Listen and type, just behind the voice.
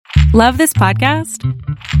Love this podcast?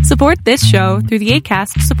 Support this show through the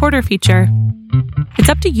Acast supporter feature. It's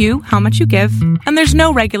up to you how much you give, and there's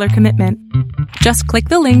no regular commitment. Just click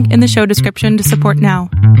the link in the show description to support now.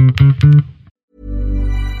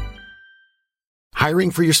 Hiring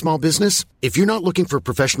for your small business? If you're not looking for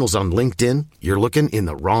professionals on LinkedIn, you're looking in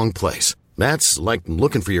the wrong place. That's like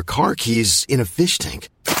looking for your car keys in a fish tank.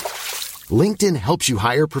 LinkedIn helps you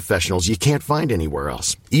hire professionals you can't find anywhere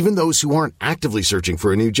else, even those who aren't actively searching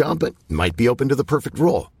for a new job but might be open to the perfect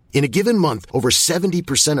role. In a given month, over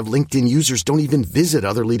 70% of LinkedIn users don't even visit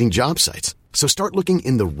other leading job sites. So start looking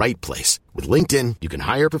in the right place. With LinkedIn, you can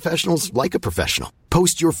hire professionals like a professional.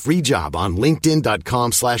 Post your free job on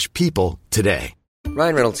linkedin.com/people today.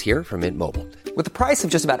 Ryan Reynolds here from Mint Mobile. With the price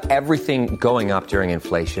of just about everything going up during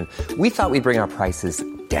inflation, we thought we'd bring our prices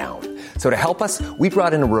down. So to help us, we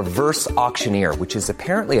brought in a reverse auctioneer, which is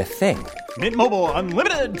apparently a thing. Mint Mobile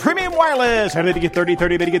Unlimited Premium Wireless. How to get 30,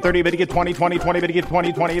 30, bit to get 30, bit to get 20, 20, 20, bit to get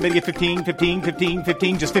 20, 20, bit to get 15, 15, 15,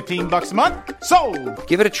 15, just $15 a month? Sold!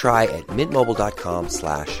 Give it a try at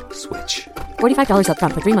mintmobile.com/switch. $45 up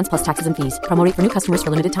front for 3 months plus taxes and fees. Promo rate for new customers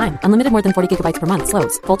for limited time. Unlimited more than 40 gigabytes per month.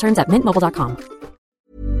 Slows full terms at mintmobile.com.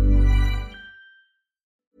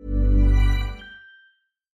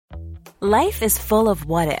 Life is full of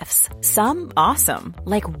what-ifs. Some awesome,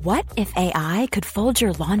 like what if AI could fold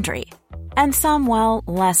your laundry? And some, well,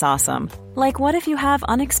 less awesome, like what if you have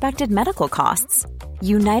unexpected medical costs?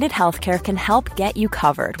 United Healthcare can help get you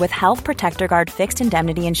covered with Health Protector Guard fixed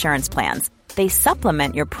indemnity insurance plans. They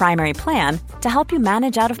supplement your primary plan to help you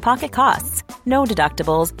manage out-of-pocket costs. No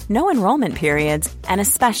deductibles, no enrollment periods, and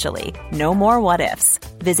especially no more what-ifs.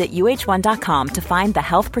 Visit uh1.com to find the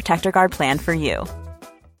Health Protector Guard plan for you.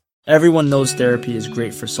 Everyone knows therapy is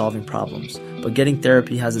great for solving problems, but getting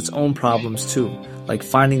therapy has its own problems too, like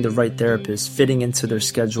finding the right therapist, fitting into their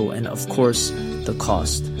schedule, and of course, the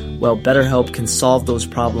cost. Well, BetterHelp can solve those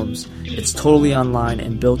problems. It's totally online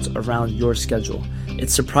and built around your schedule.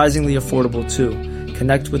 It's surprisingly affordable too.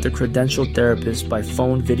 Connect with a credentialed therapist by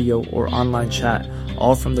phone, video, or online chat,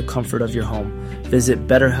 all from the comfort of your home. Visit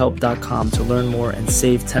BetterHelp.com to learn more and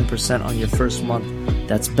save 10% on your first month.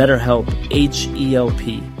 That's BetterHelp,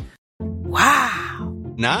 H-E-L-P. Wow.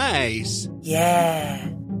 Nice. Yeah.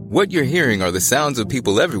 What you're hearing are the sounds of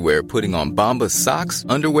people everywhere putting on Bombas socks,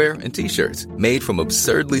 underwear, and T-shirts made from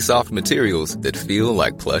absurdly soft materials that feel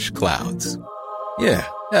like plush clouds. Yeah,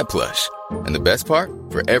 that plush. And the best part?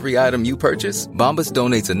 For every item you purchase, Bombas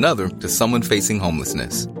donates another to someone facing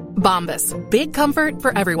homelessness. Bombas. Big comfort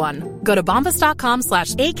for everyone. Go to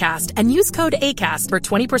bombas.com/ACAST and use code ACAST for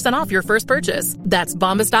 20% off your first purchase. That's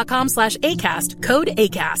bombas.com/ACAST. Code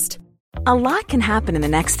ACAST. A lot can happen in the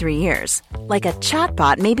next 3 years. Like a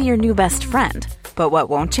chatbot may be your new best friend. But what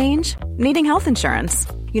won't change? Needing health insurance.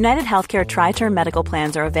 United Healthcare Tri-Term Medical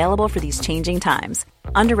Plans are available for these changing times.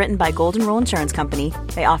 Underwritten by Golden Rule Insurance Company,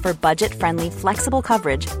 they offer budget-friendly, flexible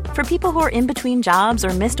coverage for people who are in between jobs or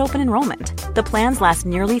missed open enrollment. The plans last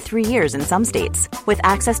nearly 3 years in some states, with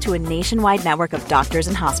access to a nationwide network of doctors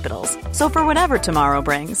and hospitals. So for whatever tomorrow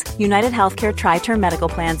brings, United Healthcare Tri-Term Medical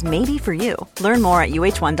Plans may be for you. Learn more at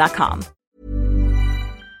uh1.com.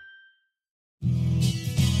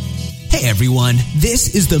 Hey everyone,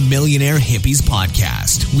 this is the Millionaire Hippies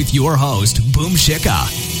Podcast with your host, Boom Shikha,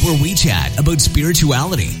 where we chat about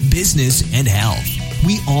spirituality, business, and health.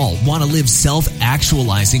 We all want to live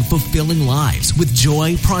self-actualizing, fulfilling lives with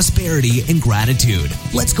joy, prosperity, and gratitude.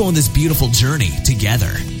 Let's go on this beautiful journey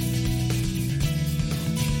together.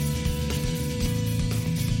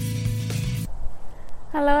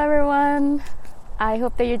 Hello everyone. I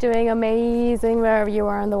hope that you're doing amazing wherever you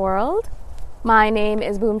are in the world. My name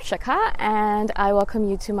is Boom Shikha and I welcome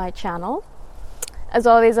you to my channel. As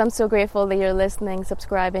always, I'm so grateful that you're listening,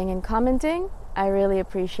 subscribing, and commenting. I really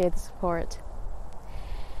appreciate the support.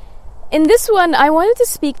 In this one, I wanted to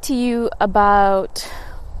speak to you about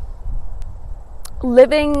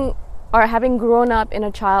living or having grown up in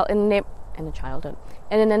an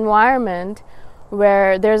environment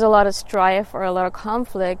where there's a lot of strife or a lot of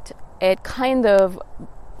conflict. It kind of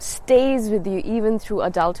stays with you even through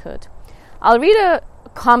adulthood. I'll read a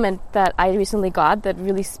comment that I recently got that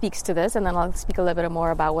really speaks to this, and then I'll speak a little bit more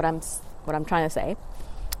about what I'm trying to say.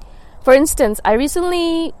 For instance, I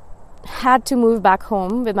recently had to move back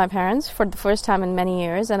home with my parents for the first time in many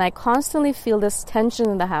years, and I constantly feel this tension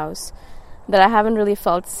in the house that I haven't really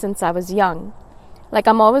felt since I was young. Like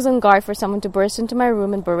I'm always on guard for someone to burst into my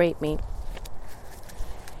room and berate me.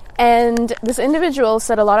 And this individual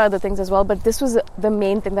said a lot of other things as well, but this was the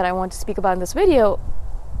main thing that I want to speak about in this video.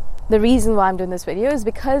 The reason why I'm doing this video is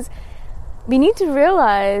because we need to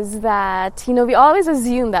realize that, we always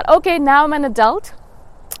assume that, okay, now I'm an adult,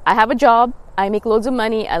 I have a job, I make loads of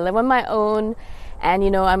money, I live on my own,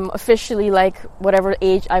 and, I'm officially like whatever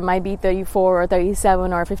age I might be, 34 or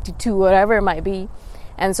 37 or 52, whatever it might be.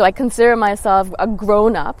 And so I consider myself a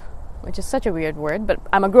grown-up, which is such a weird word, but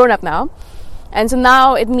I'm a grown-up now. And so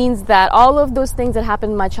now it means that all of those things that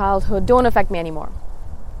happened in my childhood don't affect me anymore.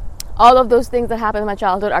 All of those things that happened in my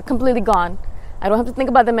childhood are completely gone. I don't have to think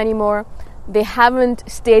about them anymore. They haven't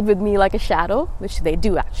stayed with me like a shadow, which they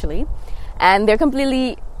do actually. And they're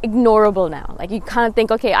completely ignorable now. Like, you kind of think,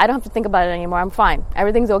 okay, I don't have to think about it anymore. I'm fine.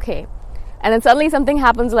 Everything's okay. And then suddenly something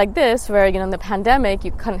happens like this where, in the pandemic,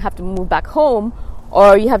 you kind of have to move back home,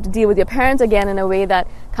 or you have to deal with your parents again in a way that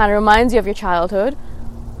kind of reminds you of your childhood.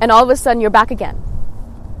 And all of a sudden you're back again.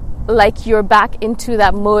 Like you're back into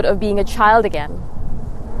that mode of being a child again.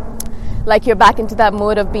 Like you're back into that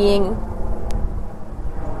mode of being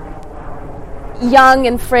young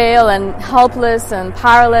and frail and helpless and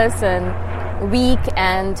powerless and weak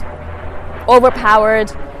and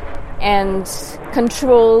overpowered and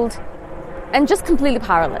controlled and just completely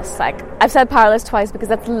powerless. Like, I've said powerless twice because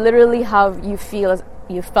that's literally how you feel, as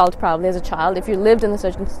you felt probably as a child. If you lived in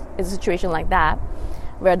a situation like that,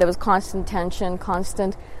 where there was constant tension,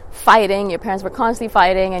 constant fighting, your parents were constantly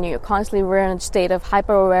fighting, and you constantly were in a state of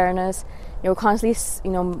hyper-awareness, you were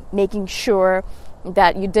constantly, making sure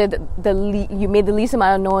that you did you made the least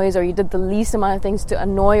amount of noise, or you did the least amount of things to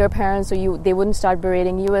annoy your parents, so they wouldn't start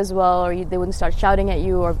berating you as well, or they wouldn't start shouting at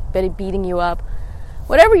you or beating you up.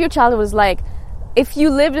 Whatever your childhood was like, if you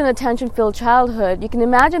lived in a tension-filled childhood, you can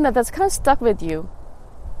imagine that that's kind of stuck with you.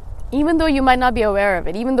 Even though you might not be aware of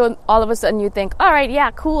it, even though all of a sudden you think, all right,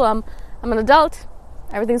 yeah, cool, I'm an adult,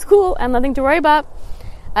 everything's cool, and nothing to worry about.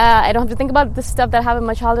 I don't have to think about the stuff that happened in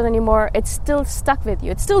my childhood anymore. It's still stuck with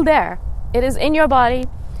you. It's still there. It is in your body.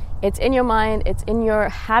 It's in your mind. It's in your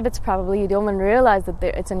habits probably. You don't even realize that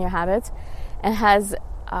it's in your habits, and has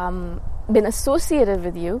been associated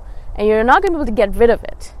with you, and you're not going to be able to get rid of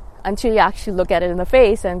it until you actually look at it in the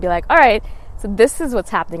face and be like, all right, so this is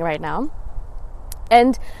what's happening right now.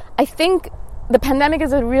 And I think the pandemic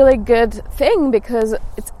is a really good thing because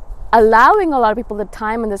it's allowing a lot of people the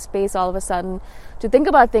time and the space all of a sudden to think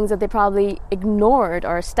about things that they probably ignored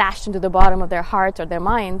or stashed into the bottom of their hearts or their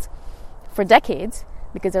minds for decades,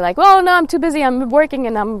 because they're like, well, no, I'm too busy, I'm working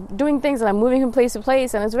and I'm doing things and I'm moving from place to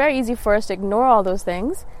place, and it's very easy for us to ignore all those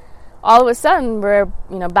things. All of a sudden we're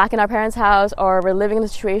back in our parents' house, or we're living in a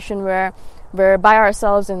situation where we're by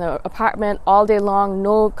ourselves in the apartment all day long,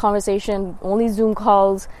 no conversation, only Zoom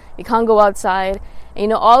calls, you can't go outside.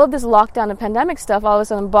 And, all of this lockdown and pandemic stuff all of a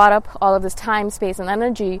sudden brought up all of this time, space, and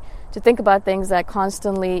energy to think about things that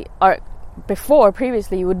constantly, or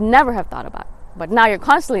previously, you would never have thought about. But now you're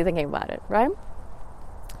constantly thinking about it, right?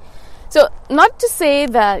 So, not to say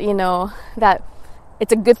that, that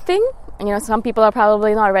it's a good thing. Some people are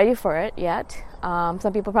probably not ready for it yet.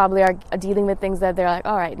 Some people probably are dealing with things that they're like,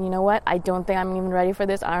 all right, you know what? I don't think I'm even ready for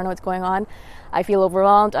this. I don't know what's going on. I feel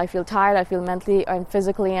overwhelmed. I feel tired. I feel mentally and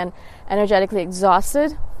physically and energetically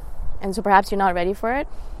exhausted. And so perhaps you're not ready for it.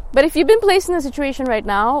 But if you've been placed in a situation right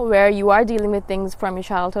now where you are dealing with things from your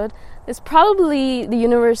childhood, it's probably the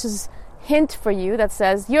universe's hint for you that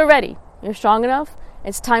says you're ready. You're strong enough.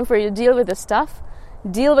 It's time for you to deal with this stuff.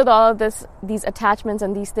 Deal with all of these attachments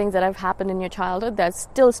and these things that have happened in your childhood that's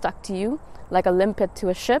still stuck to you, like a limpet to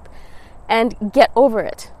a ship, and get over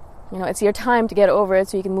it. It's your time to get over it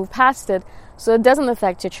so you can move past it, so it doesn't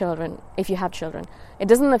affect your children if you have children. It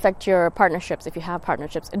doesn't affect your partnerships if you have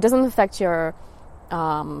partnerships. It doesn't affect your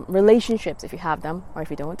relationships if you have them, or if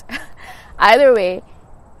you don't. Either way,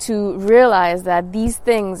 to realize that these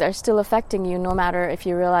things are still affecting you no matter if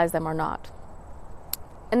you realize them or not.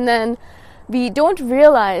 And then we don't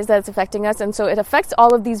realize that it's affecting us, and so it affects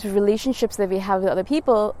all of these relationships that we have with other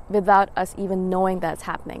people without us even knowing that's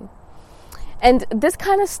happening. And this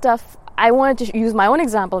kind of stuff, I wanted to use my own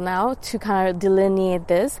example now to kind of delineate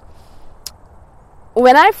this.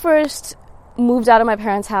 When I first moved out of my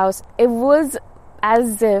parents' house, it was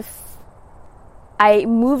as if I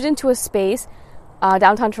moved into a space,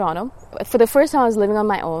 downtown Toronto. For the first time I was living on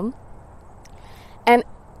my own. And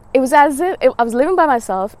it was as if I was living by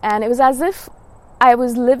myself, and it was as if I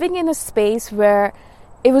was living in a space where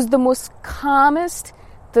it was the most calmest,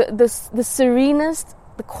 the serenest,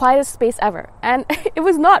 the quietest space ever. And it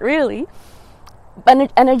was not really,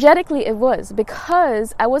 but energetically it was,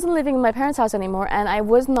 because I wasn't living in my parents' house anymore, and I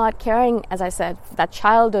was not carrying, as I said, that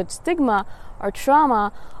childhood stigma or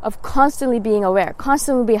trauma of constantly being aware,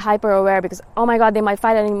 constantly be hyper aware, because, oh my God, they might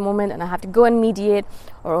fight at any moment and I have to go and mediate,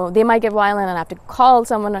 or they might get violent and I have to call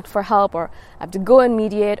someone for help, or I have to go and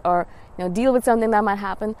mediate, or deal with something that might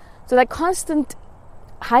happen. So that constant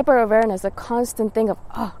hyper-awareness, a constant thing of,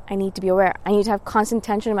 oh, I need to be aware. I need to have constant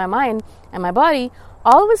tension in my mind and my body.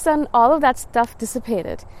 All of a sudden, all of that stuff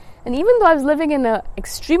dissipated. And even though I was living in an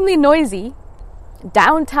extremely noisy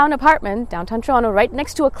downtown apartment, downtown Toronto, right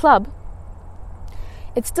next to a club,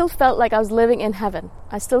 it still felt like I was living in heaven.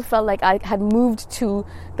 I still felt like I had moved to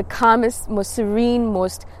the calmest, most serene,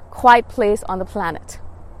 most quiet place on the planet.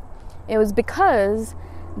 It was because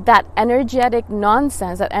that energetic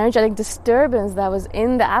nonsense, that energetic disturbance that was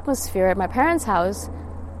in the atmosphere at my parents' house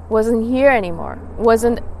wasn't here anymore,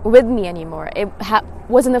 wasn't with me anymore. It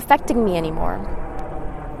wasn't affecting me anymore.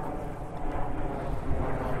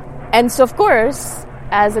 And so, of course,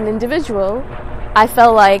 as an individual, I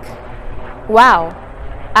felt like, wow,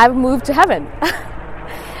 I've moved to heaven.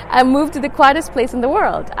 I moved to the quietest place in the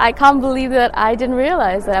world. I can't believe that I didn't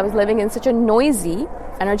realize that I was living in such a noisy,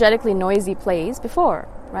 energetically noisy place before,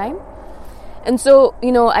 right? And so,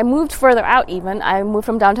 I moved further out even. I moved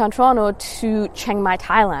from downtown Toronto to Chiang Mai,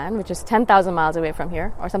 Thailand, which is 10,000 miles away from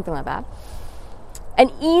here, or something like that. And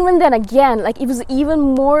even then again, it was even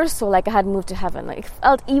more so like I had moved to heaven. It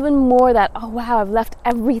felt even more that, oh wow, I've left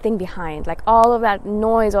everything behind. All of that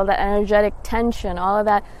noise, all that energetic tension, all of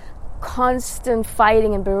that constant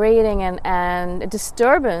fighting and berating and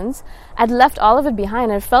disturbance, I'd left all of it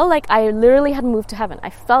behind. And it felt like I literally had moved to heaven.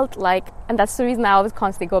 I felt like, and that's the reason I always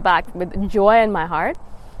constantly go back with joy in my heart.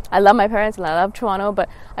 I love my parents and I love Toronto, but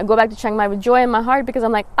I go back to Chiang Mai with joy in my heart because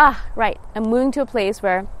I'm like, right, I'm moving to a place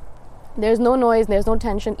where there's no noise, there's no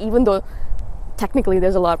tension, even though technically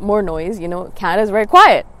there's a lot more noise. Canada's very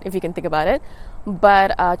quiet, if you can think about it.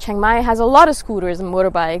 But Chiang Mai has a lot of scooters and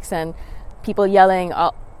motorbikes and people yelling,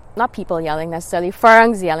 not people yelling necessarily,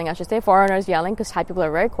 foreigners yelling, because Thai people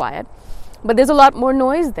are very quiet. But there's a lot more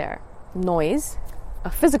noise there. Noise, a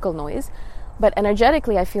physical noise. But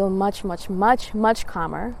energetically, I feel much, much, much, much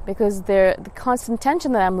calmer because the constant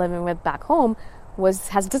tension that I'm living with back home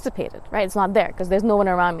has dissipated, right? It's not there because there's no one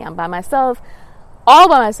around me. I'm by myself, all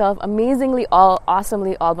by myself, amazingly,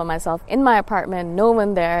 awesomely all by myself in my apartment, no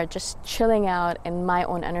one there, just chilling out in my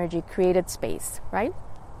own energy created space, right?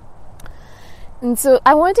 And so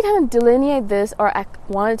I wanted to kind of delineate this, or I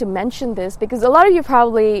wanted to mention this because a lot of you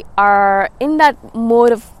probably are in that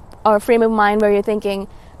mode of or frame of mind where you're thinking,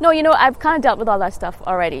 no, I've kind of dealt with all that stuff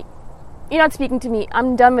already. You're not speaking to me.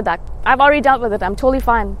 I'm done with that. I've already dealt with it. I'm totally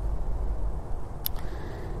fine.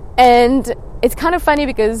 And it's kind of funny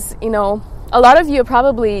because, a lot of you are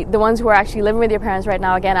probably the ones who are actually living with your parents right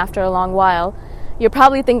now, again, after a long while. You were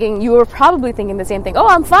probably thinking the same thing. Oh,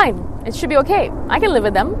 I'm fine. It should be okay. I can live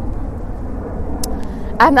with them.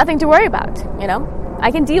 I have nothing to worry about,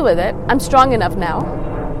 I can deal with it. I'm strong enough now.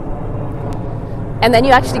 And then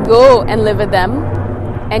you actually go and live with them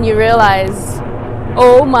and you realize,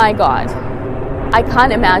 oh my God, I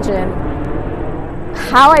can't imagine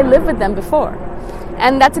how I lived with them before.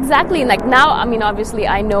 And that's exactly, now, obviously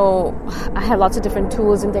I know I have lots of different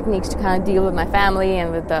tools and techniques to kind of deal with my family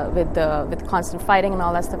and with the constant fighting and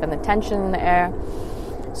all that stuff and the tension in the air.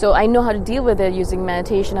 So I know how to deal with it using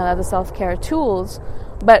meditation and other self-care tools.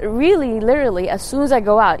 But really, literally, as soon as I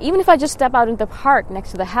go out, even if I just step out into the park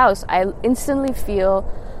next to the house, I instantly feel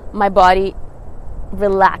my body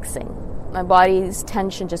relaxing. My body's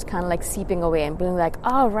tension just kind of seeping away and being like,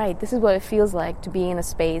 oh, right, this is what it feels like to be in a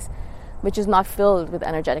space which is not filled with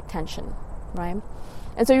energetic tension, right?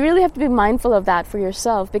 And so you really have to be mindful of that for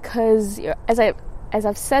yourself because, as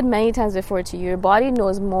I've said many times before to you, your body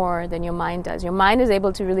knows more than your mind does. Your mind is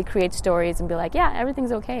able to really create stories and be like, yeah,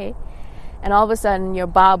 everything's okay. And all of a sudden, your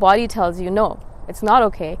body tells you, no, it's not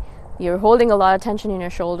okay. You're holding a lot of tension in your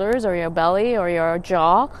shoulders or your belly or your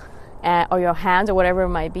jaw or your hands or whatever it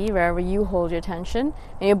might be, wherever you hold your tension.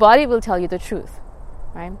 And your body will tell you the truth,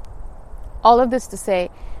 right? All of this to say,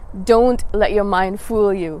 don't let your mind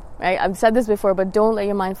fool you, right? I've said this before, but don't let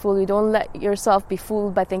your mind fool you. Don't let yourself be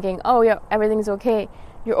fooled by thinking, oh, yeah, everything's okay.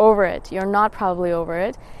 You're over it. You're not probably over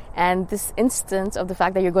it. And this instance of the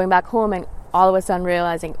fact that you're going back home and all of a sudden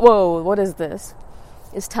realizing, whoa, what is this?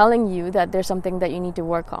 Is telling you that there's something that you need to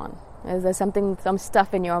work on. There's some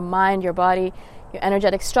stuff in your mind, your body, your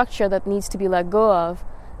energetic structure that needs to be let go of.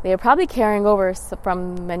 They're probably carrying over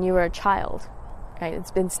from when you were a child, right?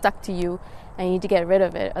 It's been stuck to you and you need to get rid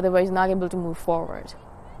of it. Otherwise, you're not able to move forward.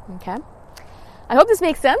 Okay? I hope this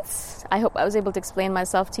makes sense. I hope I was able to explain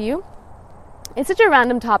myself to you. It's such a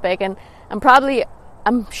random topic, and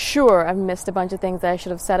I'm sure I've missed a bunch of things that I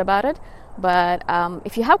should have said about it. But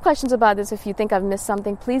if you have questions about this, if you think I've missed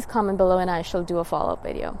something, please comment below and I shall do a follow-up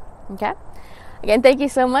video. Okay? Again, thank you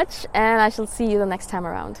so much, and I shall see you the next time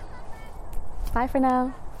around. Bye for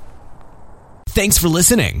now. Thanks for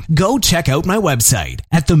listening. Go check out my website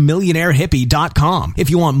at themillionairehippie.com if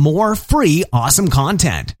you want more free, awesome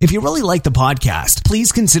content. If you really like the podcast,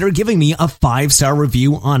 please consider giving me a 5-star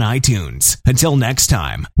review on iTunes. Until next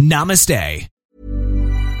time, namaste.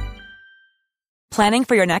 Planning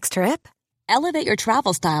for your next trip? Elevate your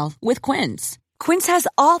travel style with Quince. Quince has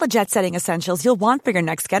all the jet-setting essentials you'll want for your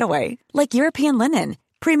next getaway, like European linen,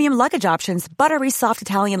 premium luggage options, buttery soft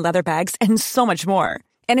Italian leather bags, and so much more.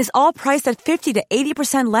 And is all priced at 50 to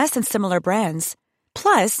 80% less than similar brands.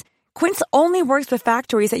 Plus, Quince only works with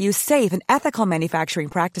factories that use safe and ethical manufacturing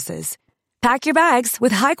practices. Pack your bags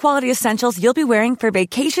with high-quality essentials you'll be wearing for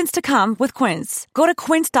vacations to come with Quince. Go to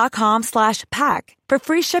quince.com/pack for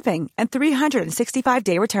free shipping and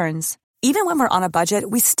 365-day returns. Even when we're on a budget,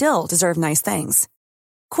 we still deserve nice things.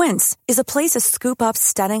 Quince is a place to scoop up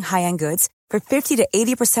stunning high-end goods for 50 to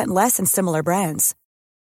 80% less than similar brands.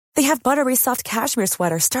 They have buttery soft cashmere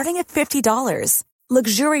sweaters starting at $50,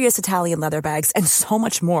 luxurious Italian leather bags, and so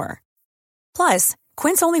much more. Plus,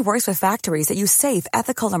 Quince only works with factories that use safe,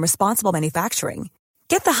 ethical, and responsible manufacturing.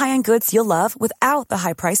 Get the high-end goods you'll love without the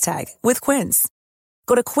high price tag with Quince.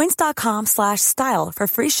 Go to quince.com/style for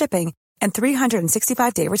free shipping and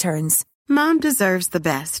 365-day returns. Mom deserves the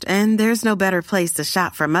best, and there's no better place to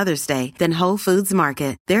shop for Mother's Day than Whole Foods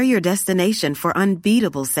Market. They're your destination for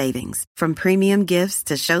unbeatable savings, from premium gifts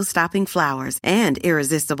to show-stopping flowers and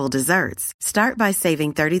irresistible desserts. Start by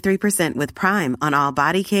saving 33% with Prime on all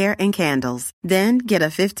body care and candles. Then get a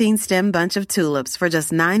 15-stem bunch of tulips for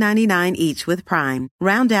just $9.99 each with Prime.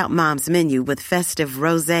 Round out Mom's menu with festive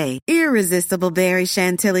rosé, irresistible berry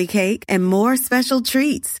chantilly cake, and more special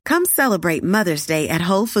treats. Come celebrate Mother's Day at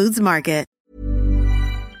Whole Foods Market.